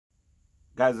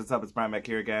Guys, what's up? It's Brian back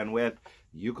here again with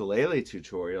ukulele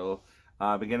tutorial.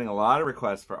 Been getting a lot of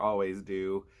requests for Always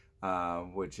Do,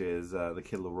 which is the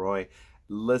Kid LAROI.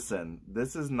 Listen,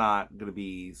 this is not going to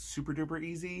be super duper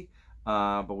easy,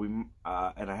 but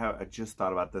I just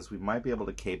thought about this. We might be able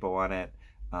to capo on it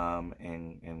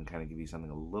and kind of give you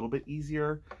something a little bit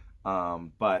easier,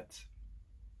 but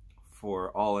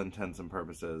for all intents and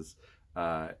purposes,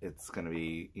 it's going to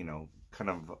be, kind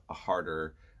of a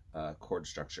harder chord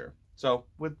structure. So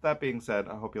with that being said,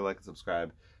 I hope you like and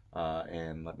subscribe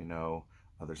and let me know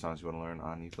other songs you want to learn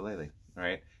on ukulele. All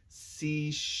right, C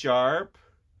sharp.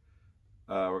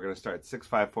 We're going to start 6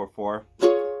 5 4 4.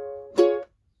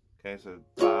 Okay, so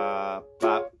bop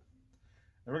bop.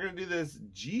 And we're going to do this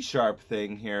G sharp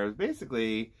thing here.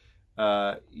 Basically,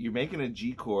 you're making a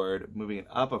G chord, moving it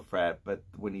up a fret, but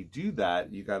when you do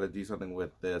that, you got to do something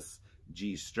with this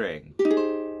G string.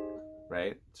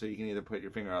 Right? So you can either put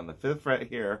your finger on the 5th fret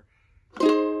here,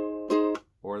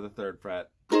 or the 3rd fret,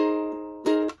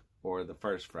 or the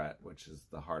 1st fret, which is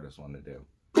the hardest one to do.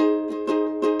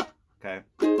 Okay?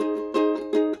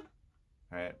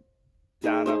 Alright.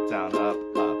 Down, up, up.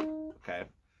 Okay?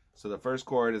 So the first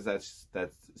chord is that's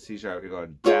C sharp. You're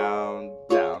going down,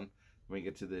 down. When you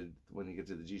get to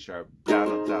the G sharp,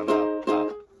 down, up,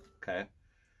 up. Okay?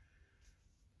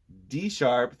 D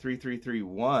sharp, 3 3 3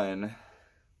 1.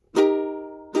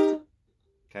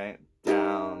 Okay,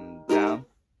 down, down.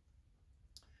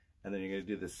 And then you're going to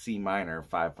do the C minor,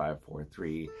 5 5 4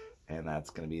 3, and that's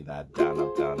going to be that down,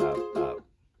 up, up.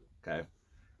 Okay,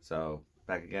 so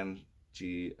back again,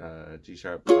 G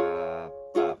sharp, up.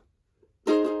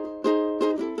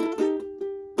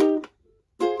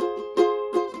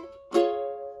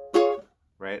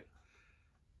 Right,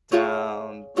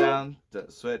 down, down,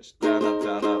 switch, down, up,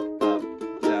 up,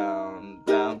 down,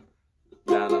 down,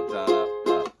 down,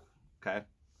 up. Okay.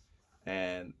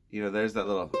 And, there's that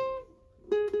little,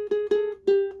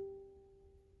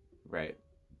 right,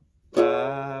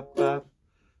 ba, ba,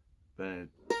 ba.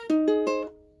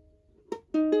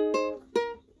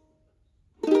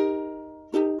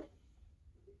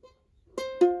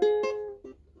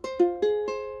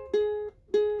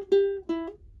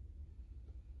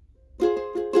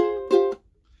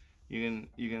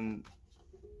 You can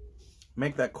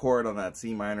make that chord on that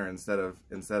C minor instead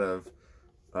of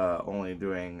only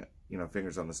doing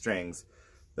fingers on the strings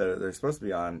that they're supposed to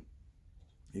be on.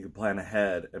 You can plan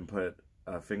ahead and put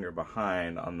a finger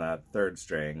behind on that 3rd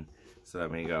string, so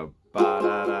that when you go ba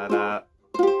da da da.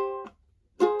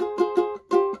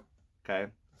 Okay,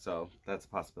 so that's a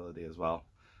possibility as well.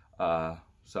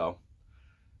 So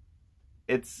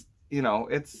it's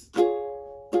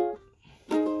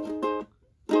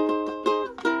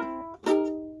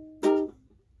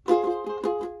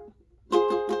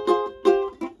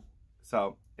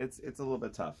So it's a little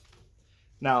bit tough.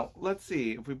 Now, let's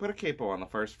see. If we put a capo on the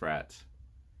 1st fret,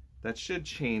 that should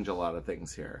change a lot of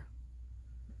things here.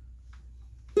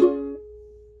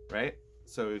 Right?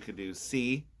 So we could do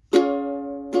C,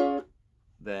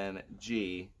 then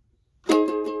G,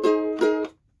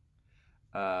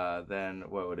 then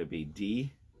what would it be?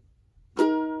 D?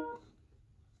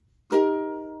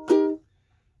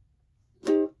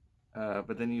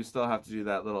 But then you still have to do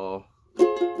that little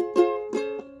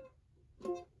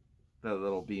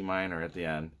B minor at the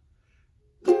end.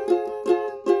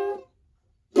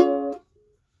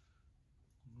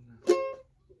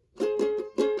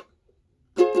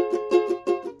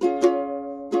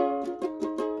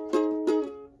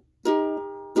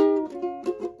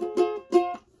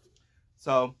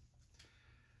 So,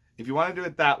 if you want to do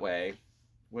it that way,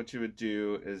 what you would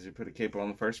do is you put a capo on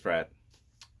the 1st fret.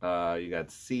 You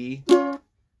got C,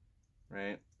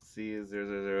 right? C is 0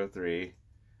 0 0 3.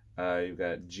 You've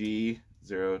got G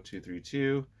 0 2 3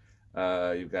 2.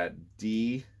 You've got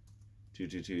D 2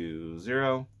 2 2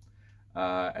 0.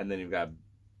 And then you've got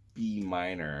B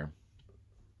minor.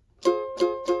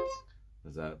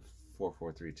 Is that 4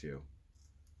 4 3 2?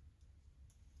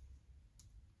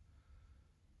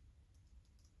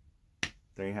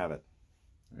 There you have it.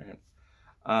 All right.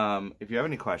 If you have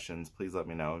any questions, please let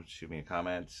me know. Shoot me a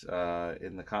comment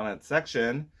in the comment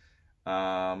section.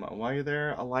 While you're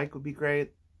there, a like would be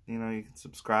great. You can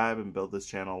subscribe and build this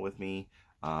channel with me.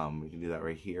 You can do that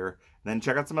right here. And then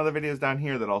check out some other videos down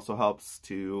here that also helps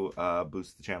to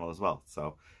boost the channel as well.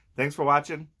 So thanks for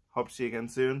watching. Hope to see you again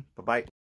soon. Bye-bye.